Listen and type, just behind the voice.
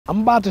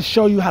I'm about to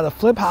show you how to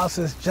flip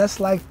houses just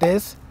like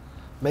this,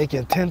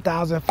 making $10,000,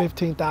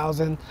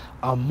 $15,000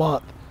 a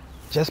month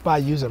just by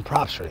using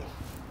Propstream.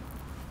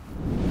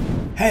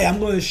 Hey, I'm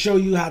going to show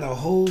you how to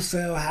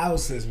wholesale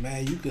houses,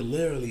 man. You can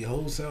literally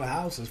wholesale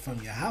houses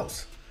from your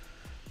house.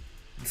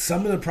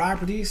 Some of the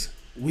properties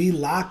we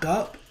lock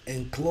up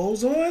and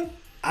close on,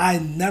 I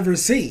never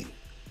see.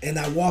 And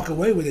I walk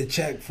away with a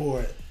check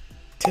for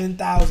 $10,000,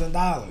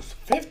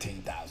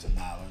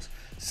 $15,000,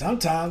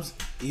 sometimes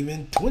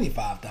even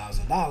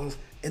 $25,000,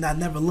 and I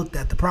never looked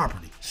at the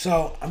property.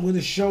 So I'm going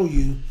to show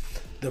you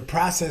the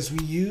process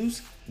we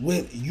use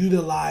with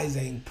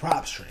utilizing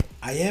Propstream.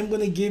 I am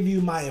going to give you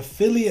my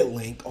affiliate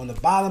link on the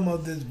bottom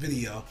of this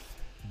video,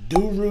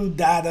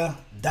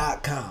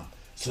 durudata.com,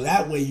 so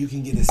that way you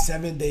can get a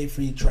 7-day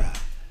free trial.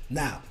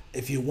 Now,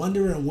 if you're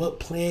wondering what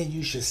plan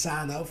you should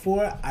sign up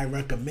for, I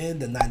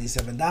recommend the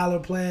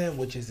 $97 plan,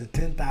 which is the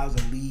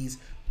 10,000 leads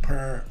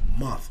per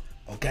month.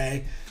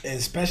 Okay, and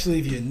especially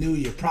if you're new,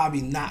 you're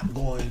probably not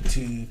going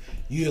to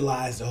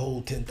utilize the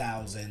whole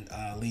 10,000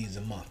 leads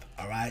a month.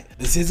 All right,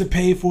 this is a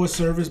paid for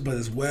service, but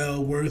it's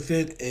well worth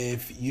it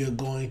if you're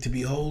going to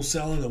be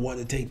wholesaling and want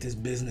to take this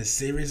business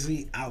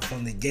seriously out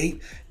from the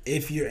gate,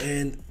 if you're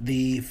in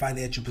the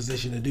financial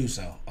position to do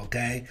so.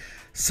 Okay,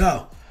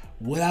 so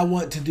what I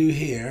want to do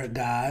here,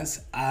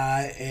 guys,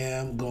 I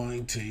am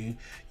going to,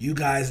 you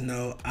guys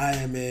know I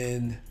am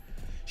in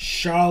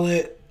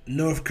Charlotte,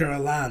 North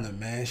Carolina,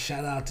 man.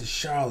 Shout out to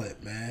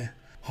Charlotte, man.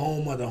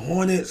 Home of the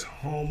Hornets,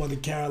 home of the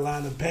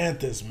Carolina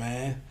Panthers,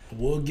 man.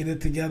 We'll get it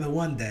together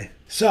one day.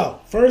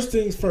 So, first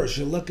things first,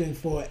 you're looking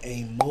for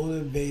a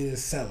motivated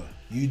seller.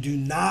 You do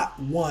not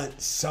want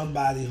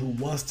somebody who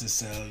wants to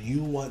sell.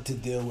 You want to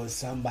deal with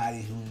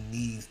somebody who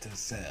needs to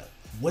sell.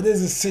 What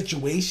is a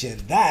situation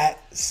that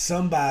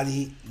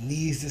somebody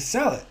needs to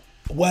sell it?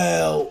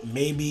 Well,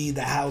 maybe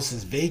the house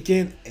is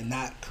vacant and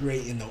not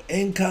creating no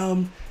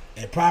income.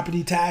 And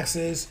property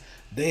taxes,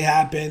 they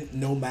happen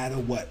no matter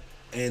what,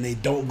 and they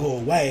don't go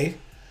away.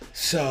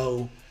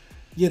 So,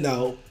 you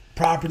know,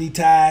 property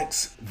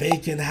tax,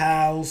 vacant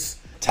house,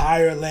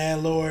 tired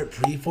landlord,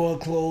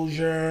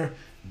 pre-foreclosure,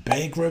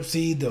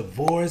 bankruptcy,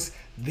 divorce,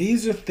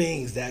 these are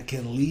things that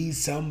can lead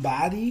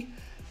somebody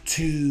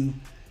to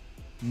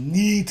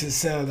need to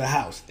sell the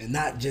house and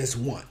not just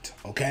want.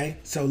 Okay,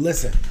 so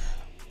listen,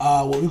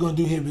 what we're gonna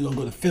do here, we're gonna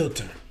go to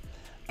filter.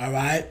 All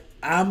right,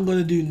 I'm going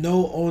to do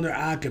no owner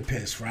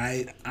occupants,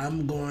 right?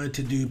 I'm going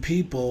to do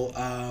people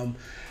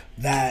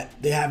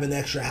that they have an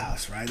extra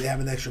house, right? They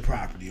have an extra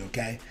property,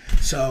 okay?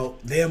 So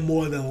they're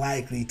more than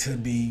likely to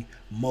be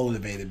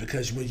motivated,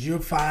 because what you'll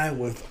find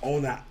with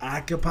owner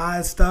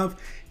occupied stuff,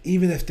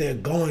 even if they're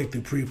going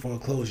through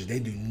pre-foreclosure, they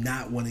do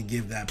not want to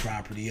give that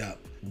property up.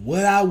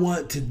 What I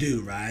want to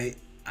do, right?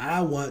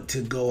 I want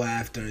to go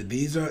after,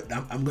 these are,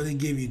 I'm going to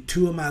give you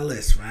two of my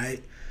lists,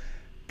 right?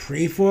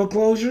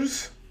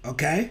 Pre-foreclosures,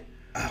 okay?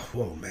 Oh,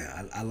 whoa,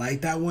 man, I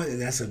like that one,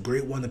 and that's a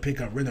great one to pick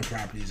up rental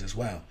properties as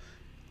well.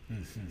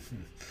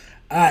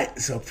 All right,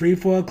 so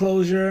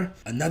pre-foreclosure,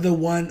 another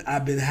one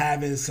I've been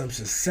having some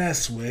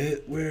success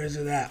with. Where is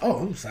it at? Oh,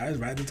 I'm sorry, it's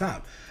right at the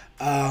top.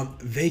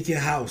 Vacant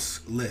house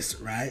list,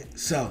 right?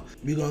 So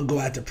we're going to go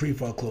after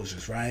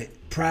pre-foreclosures, right?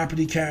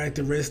 Property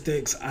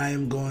characteristics, I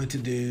am going to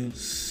do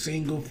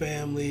single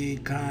family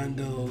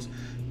condos,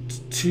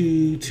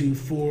 2 to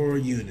 4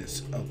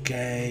 units,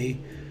 okay?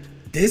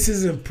 This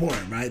is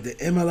important, right? The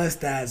MLS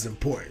stat is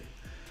important.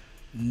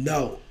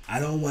 No, I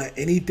don't want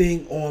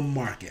anything on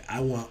market. I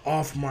want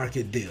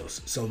off-market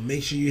deals. So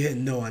make sure you hit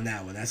no on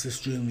that one. That's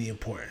extremely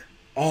important.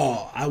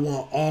 I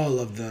want all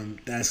of them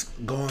that's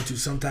going through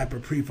some type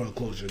of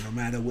pre-foreclosure, no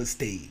matter what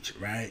stage,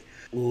 right?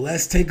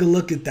 Let's take a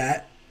look at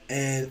that.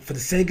 And for the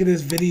sake of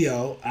this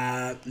video,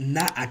 I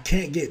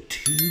can't get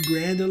too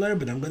granular,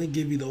 but I'm going to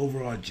give you the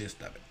overall gist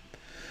of it.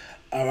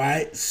 All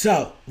right,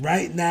 so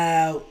right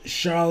now,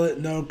 Charlotte,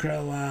 North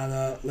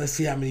Carolina, let's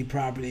see how many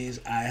properties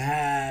I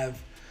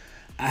have.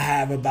 I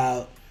have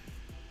about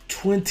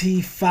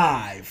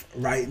 25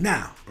 right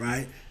now,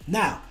 right?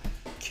 Now,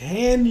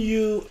 can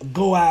you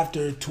go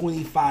after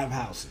 25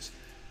 houses?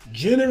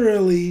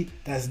 Generally,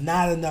 that's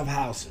not enough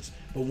houses.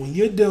 But when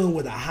you're dealing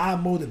with a high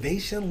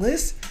motivation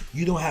list,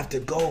 you don't have to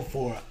go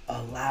for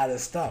a lot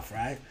of stuff,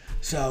 right?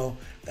 So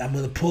I'm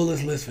going to pull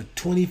this list for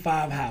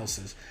 25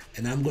 houses,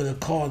 and I'm going to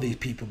call these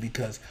people,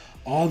 because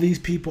all these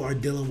people are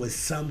dealing with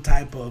some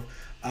type of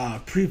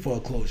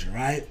pre-foreclosure,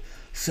 right?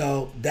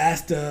 So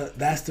that's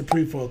the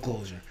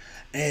pre-foreclosure.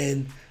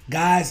 And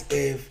guys,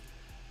 if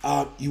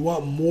you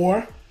want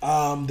more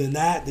than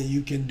that, then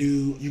you can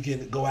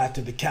go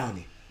after the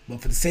county.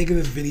 But for the sake of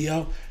this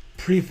video,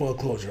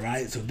 pre-foreclosure,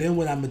 right? So then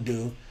what I'm gonna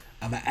do,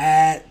 I'm gonna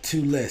add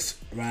to lists,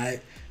 right?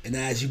 And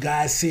as you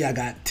guys see, I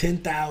got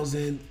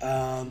 10,000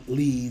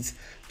 leads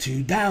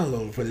to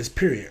download for this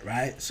period,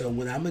 right? So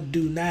what I'm gonna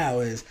do now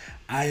is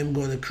I am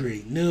gonna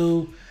create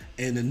new,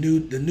 and the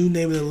new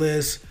name of the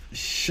list,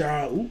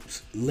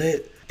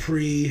 lit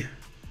pre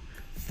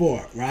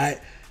 4, right?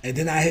 and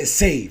then I hit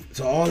save.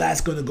 So all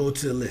that's going to go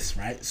to the list,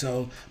 right?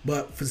 So,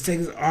 but for the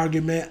sake of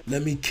argument,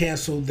 let me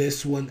cancel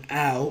this one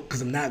out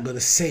because I'm not going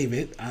to save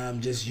it.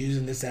 I'm just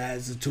using this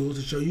as a tool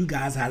to show you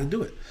guys how to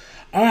do it.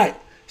 All right,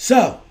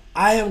 so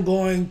I am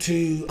going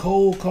to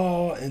cold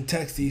call and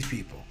text these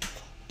people.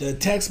 The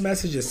text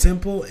message is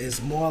simple.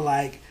 It's more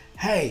like,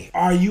 hey,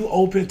 are you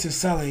open to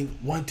selling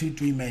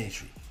 123 Main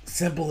Street?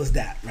 Simple as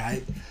that,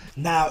 right?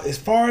 Now, as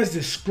far as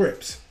the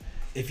scripts,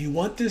 if you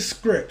want the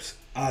scripts,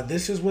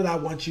 this is what I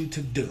want you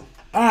to do.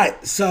 All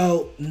right,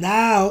 so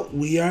now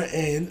we are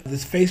in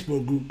this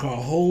Facebook group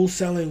called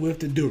Wholesaling with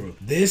the Guru.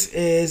 This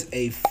is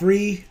a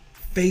free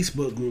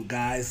Facebook group,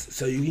 guys,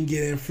 so you can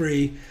get in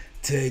free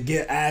to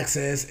get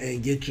access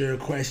and get your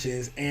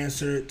questions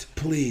answered,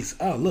 please.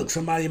 Oh, look,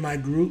 somebody in my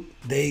group,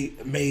 they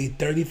made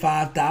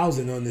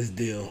 $35,000 on this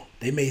deal.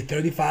 They made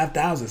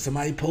 $35,000.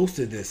 Somebody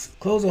posted this.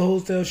 Close a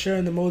wholesale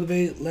sharing to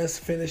motivate. Let's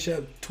finish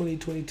up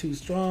 2022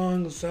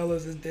 strong.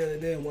 Sellers is there.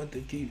 They want to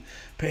keep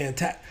paying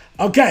tax.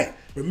 Okay,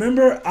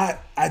 remember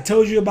I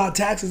told you about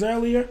taxes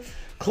earlier?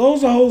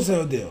 Close a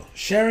wholesale deal.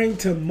 Sharing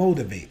to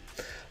motivate.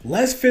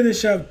 Let's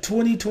finish up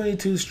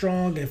 2022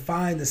 strong and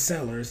find the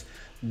sellers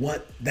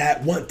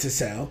that want to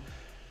sell.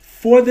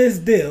 For this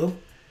deal,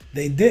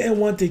 they didn't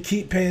want to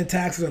keep paying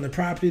taxes on the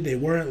property they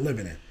weren't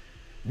living in.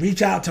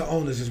 Reach out to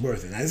owners is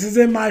worth it. Now, this is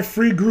in my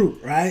free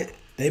group, right?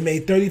 They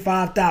made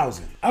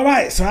 $35,000. All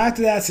right, so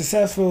after that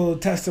successful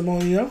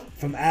testimonial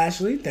from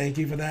Ashley, thank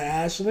you for that,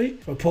 Ashley,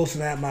 for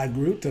posting that in my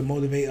group to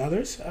motivate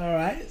others. All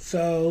right,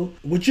 so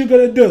what you're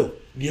gonna do,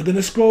 you're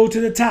gonna scroll to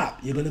the top.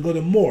 You're gonna go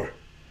to more.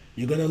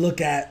 You're gonna look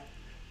at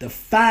the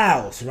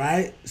files,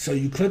 right? So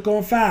you click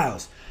on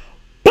files.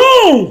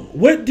 Boom!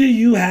 What do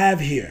you have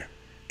here?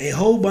 A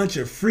whole bunch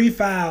of free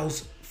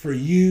files for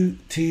you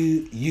to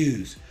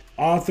use.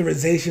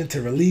 Authorization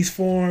to release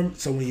form.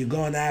 So when you're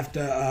going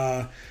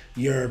after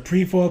your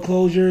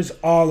pre-foreclosures,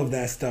 all of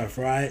that stuff,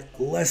 right?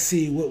 Let's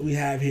see what we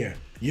have here.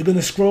 You're going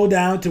to scroll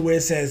down to where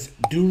it says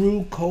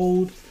Guru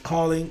Cold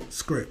Calling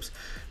Scripts.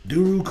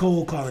 Guru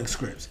Cold Calling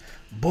Scripts.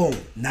 Boom.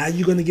 Now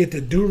you're going to get the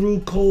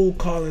Guru Cold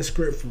Calling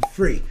Script for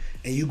free.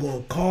 And you're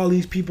going to call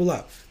these people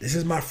up. This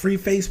is my free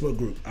Facebook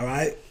group, all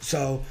right?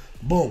 So,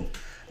 boom.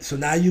 So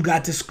now you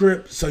got the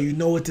script, so you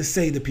know what to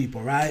say to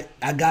people, right?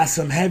 I got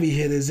some heavy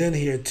hitters in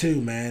here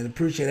too, man.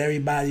 Appreciate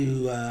everybody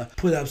who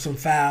put up some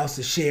files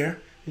to share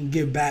and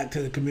give back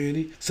to the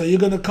community. So you're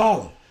going to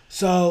call them.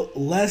 So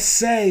let's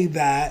say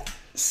that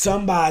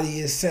somebody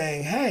is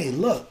saying, hey,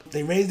 look,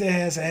 they raise their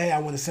hand and say, hey, I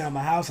want to sell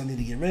my house. I need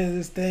to get rid of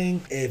this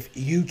thing. If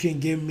you can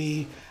give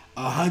me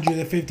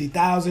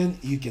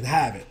 $150,000, you can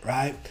have it,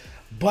 right?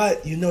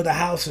 But you know the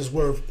house is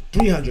worth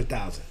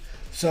 $300,000.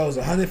 So is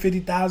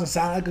 $150,000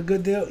 sound like a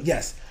good deal?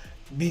 Yes,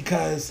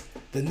 because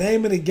the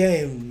name of the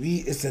game,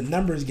 it's a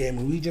numbers game,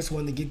 and we just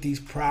want to get these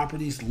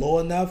properties low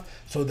enough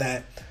so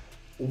that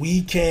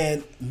we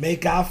can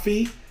make our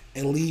fee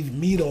and leave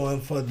meat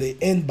on for the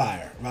end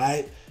buyer,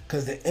 right?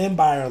 Because the end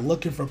buyer are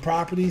looking for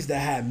properties that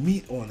have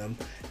meat on them,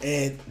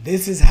 and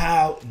this is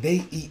how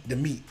they eat the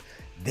meat.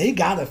 They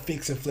gotta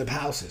fix and flip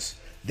houses.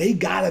 They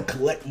gotta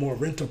collect more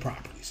rental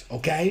properties,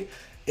 okay?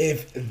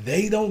 If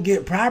they don't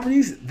get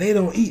properties, they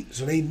don't eat.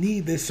 So they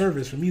need this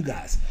service from you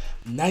guys.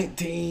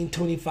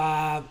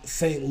 1925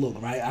 St.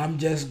 Luke, right? I'm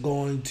just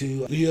going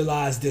to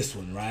utilize this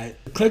one, right?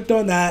 Clicked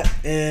on that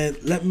and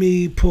let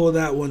me pull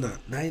that one up.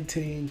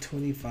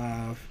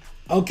 1925.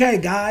 Okay,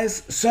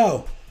 guys.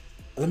 So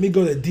let me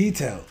go to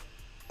detail.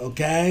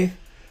 Okay.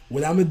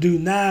 What I'm going to do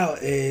now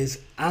is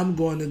I'm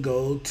going to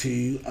go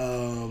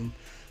to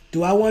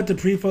do I want the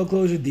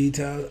pre-foreclosure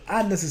details?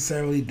 I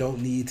necessarily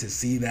don't need to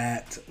see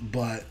that,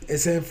 but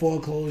it's in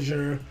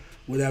foreclosure,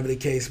 whatever the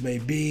case may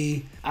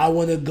be. I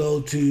want to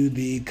go to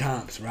the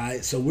comps,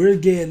 right? So we're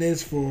getting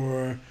this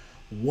for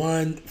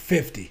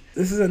 $150.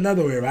 This is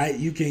another way, right?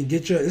 You can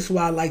get your, this is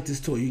why I like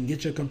this tool. You can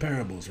get your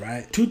comparables,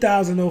 right?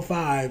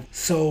 2005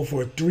 sold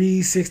for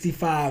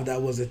 $365.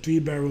 That was a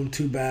 3-bedroom,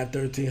 2-bath,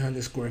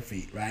 1,300 square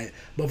feet, right?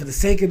 But for the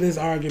sake of this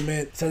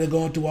argument, instead of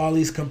going through all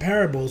these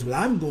comparables, what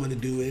I'm going to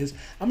do is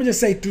I'm gonna just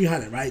say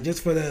 300, right?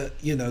 Just for the,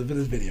 for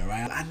this video,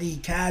 right? I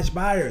need cash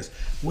buyers.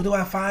 Where do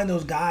I find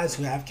those guys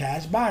who have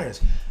cash buyers?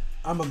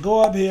 I'm gonna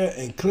go up here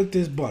and click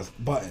this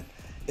button.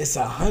 It's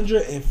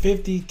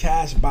 150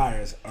 cash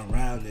buyers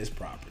around this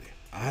property.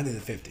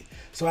 150.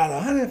 So out of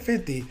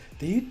 150,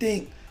 do you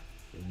think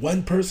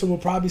one person will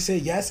probably say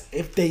yes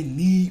if they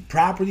need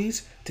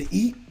properties to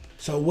eat?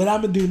 So what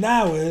I'm gonna do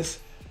now is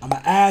I'm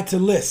gonna add to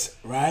list,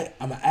 right?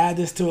 I'm gonna add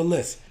this to a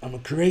list. I'm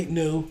gonna create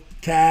new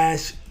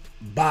cash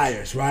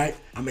buyers, right?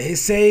 I'm gonna hit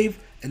save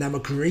and I'm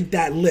gonna create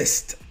that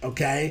list,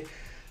 okay?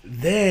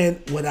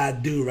 Then what I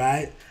do,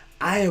 right?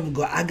 I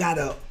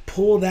gotta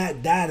pull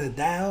that data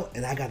down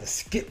and I gotta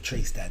skip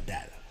trace that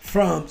data.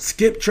 From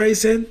skip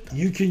tracing,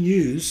 you can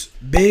use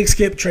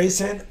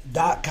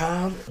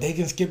bigskiptracing.com. They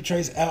can skip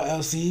trace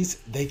LLCs.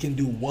 They can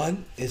do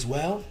one as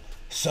well.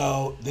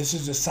 So this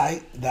is a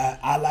site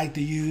that I like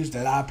to use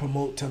that I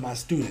promote to my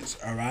students,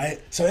 all right?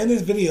 So in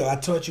this video, I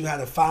taught you how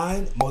to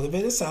find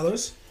motivated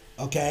sellers,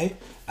 okay?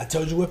 I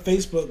told you what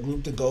Facebook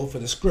group to go for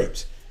the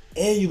scripts.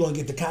 and you're gonna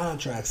get the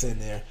contracts in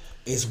there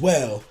as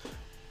well.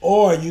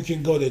 Or you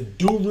can go to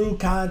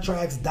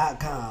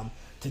gurucontracts.com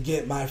to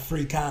get my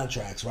free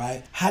contracts,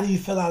 right? How do you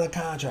fill out a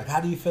contract? How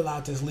do you fill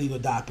out this legal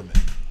document?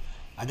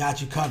 I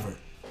got you covered.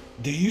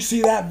 Do you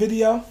see that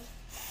video?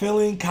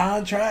 Filling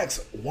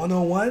Contracts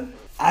 101?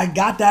 I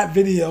got that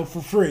video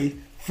for free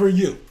for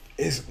you.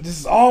 This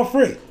is all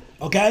free,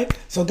 okay?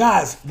 So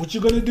guys, what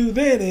you're gonna do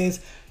then is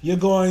you're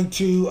going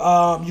to,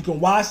 you can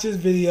watch this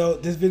video.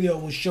 This video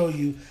will show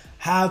you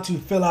how to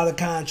fill out a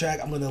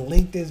contract. I'm gonna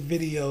link this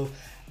video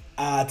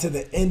to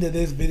the end of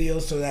this video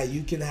so that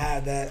you can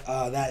have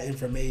that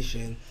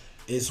information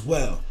as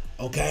well.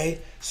 Okay,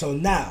 so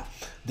now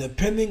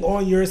depending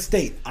on your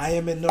state, I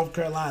am in North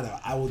Carolina.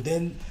 I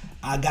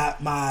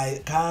got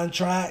my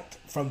contract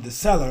from the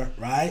seller,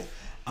 right?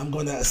 I'm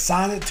gonna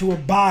assign it to a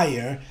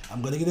buyer.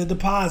 I'm gonna get a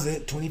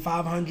deposit,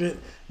 $2,500,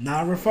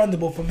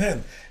 non-refundable from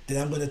him.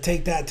 Then I'm gonna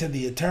take that to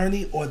the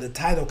attorney or the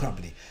title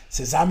company.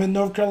 Since I'm in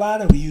North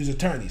Carolina, we use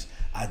attorneys.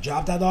 I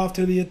dropped that off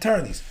to the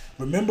attorneys.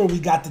 Remember, we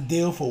got the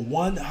deal for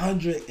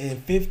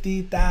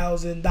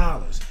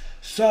 $150,000.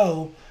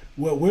 So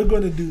what we're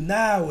going to do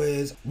now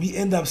is we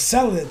end up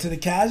selling it to the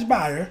cash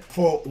buyer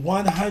for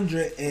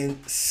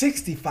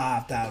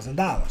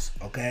 $165,000.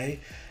 Okay,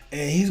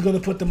 and he's going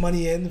to put the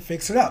money in and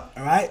fix it up.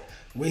 All right,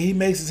 what he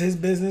makes is his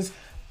business.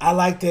 I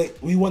like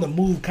that. We want to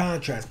move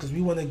contracts because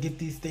we want to get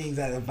these things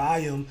at a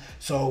volume.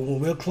 So when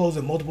we're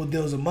closing multiple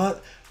deals a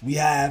month, we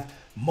have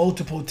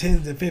multiple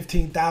tens and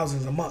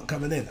 15,000s a month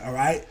coming in. All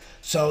right,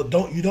 so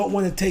you don't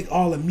want to take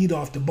all the meat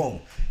off the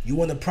bone. You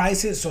want to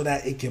price it so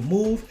that it can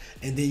move,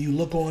 and then you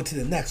look on to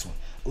the next one.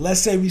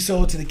 Let's say we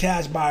sold to the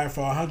cash buyer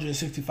for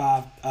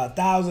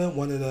 $165,000,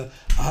 one of the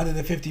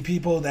 150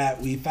 people that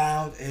we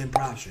found in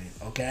Propstream.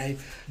 Okay,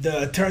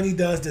 the attorney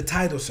does the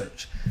title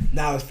search.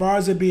 Now, as far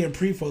as it being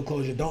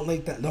pre-foreclosure, don't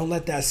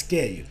let that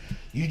scare you.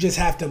 You just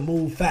have to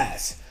move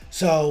fast.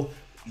 So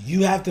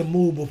you have to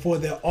move before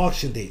their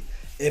auction date.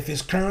 If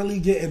it's currently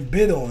getting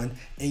bid on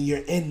and you're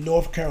in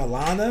North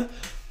Carolina,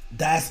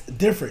 that's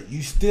different.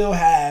 You still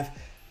have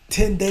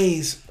 10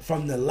 days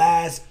from the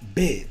last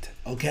bid,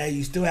 okay?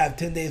 You still have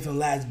 10 days from the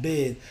last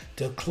bid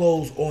to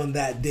close on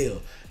that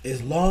deal.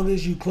 As long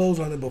as you close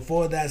on it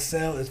before that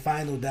sale is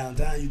final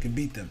downtown, you can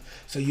beat them.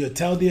 So you'll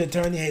tell the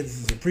attorney, hey, this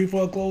is a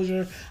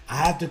pre-foreclosure. I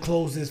have to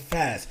close this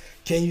fast.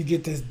 Can you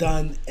get this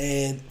done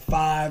in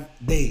 5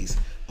 days,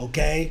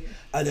 okay?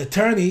 An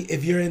attorney,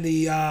 if you're in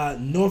the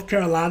North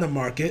Carolina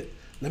market,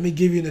 let me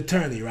give you an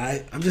attorney,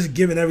 right? I'm just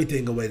giving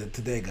everything away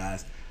today,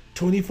 guys.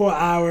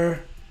 24-hour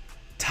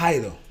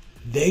title.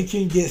 They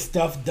can get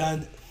stuff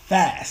done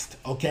fast,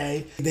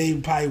 okay? They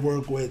probably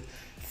work with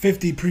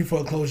 50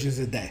 pre-foreclosures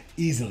a day,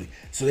 easily.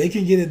 So they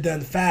can get it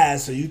done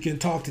fast, so you can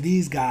talk to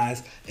these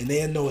guys, and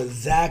they know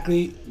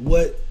exactly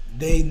what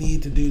they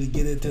need to do to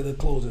get it to the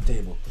closing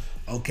table,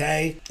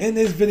 okay? In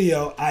this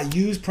video, I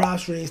use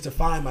Propstream to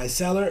find my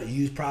seller,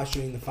 use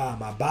Propstream to find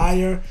my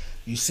buyer.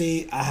 You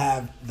see, I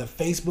have the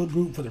Facebook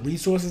group for the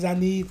resources I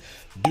need,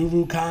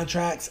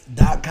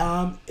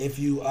 gurucontracts.com. If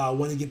you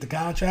want to get the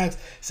contracts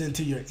sent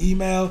to your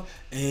email,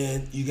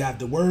 and you got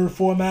the Word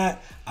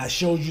format. I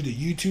showed you the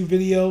YouTube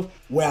video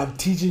where I'm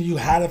teaching you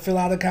how to fill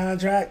out a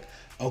contract,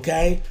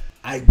 okay?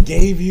 I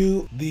gave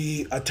you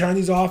the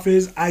attorney's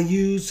office I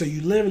use, so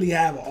you literally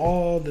have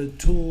all the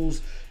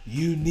tools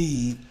you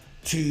need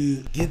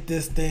to get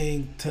this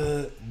thing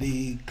to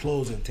the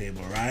closing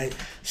table, right?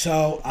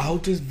 So I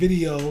hope this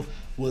video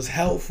was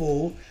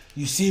helpful.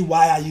 You see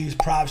why I use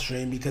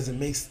Propstream, because it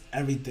makes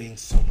everything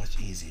so much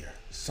easier.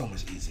 So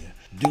much easier.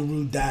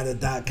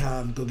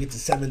 GuruData.com. Go get the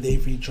 7-day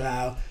free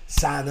trial.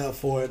 Sign up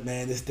for it,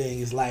 man. This thing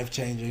is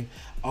life-changing.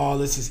 All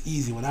this is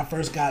easy. When I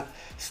first got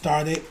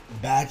started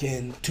back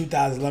in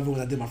 2011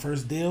 when I did my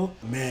first deal,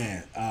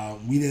 man,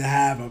 we didn't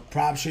have a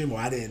Propstream, or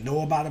I didn't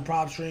know about a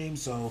Propstream,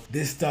 so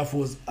this stuff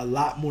was a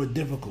lot more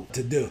difficult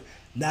to do.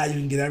 Now you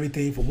can get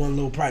everything for one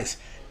low price.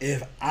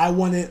 If I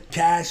wanted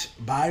cash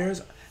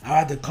buyers, I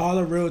had to call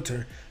a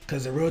realtor,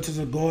 because the realtors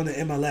are going to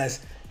MLS,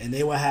 and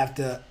they would have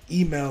to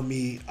email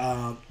me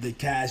the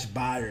cash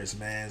buyers,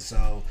 man.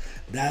 So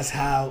that's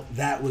how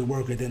that would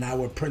work. And then I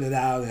would print it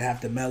out and have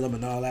to mail them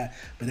and all that.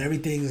 But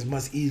everything is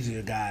much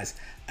easier, guys,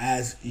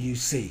 as you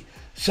see.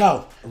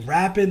 So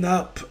wrapping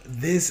up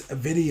this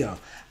video,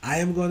 I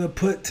am going to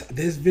put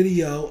this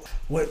video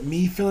with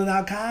me filling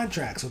out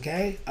contracts,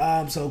 okay?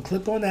 So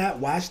click on that,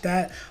 watch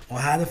that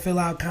on how to fill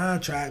out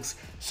contracts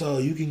so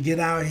you can get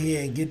out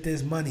here and get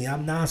this money.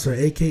 I'm Nasser,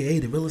 aka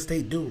the real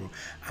estate guru.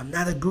 I'm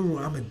not a guru,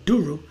 I'm a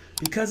guru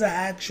because I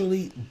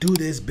actually do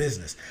this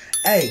business.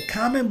 Hey,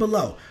 comment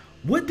below.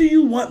 What do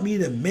you want me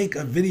to make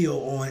a video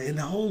on in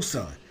the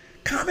wholesaling?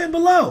 Comment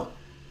below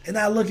and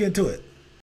I'll look into it.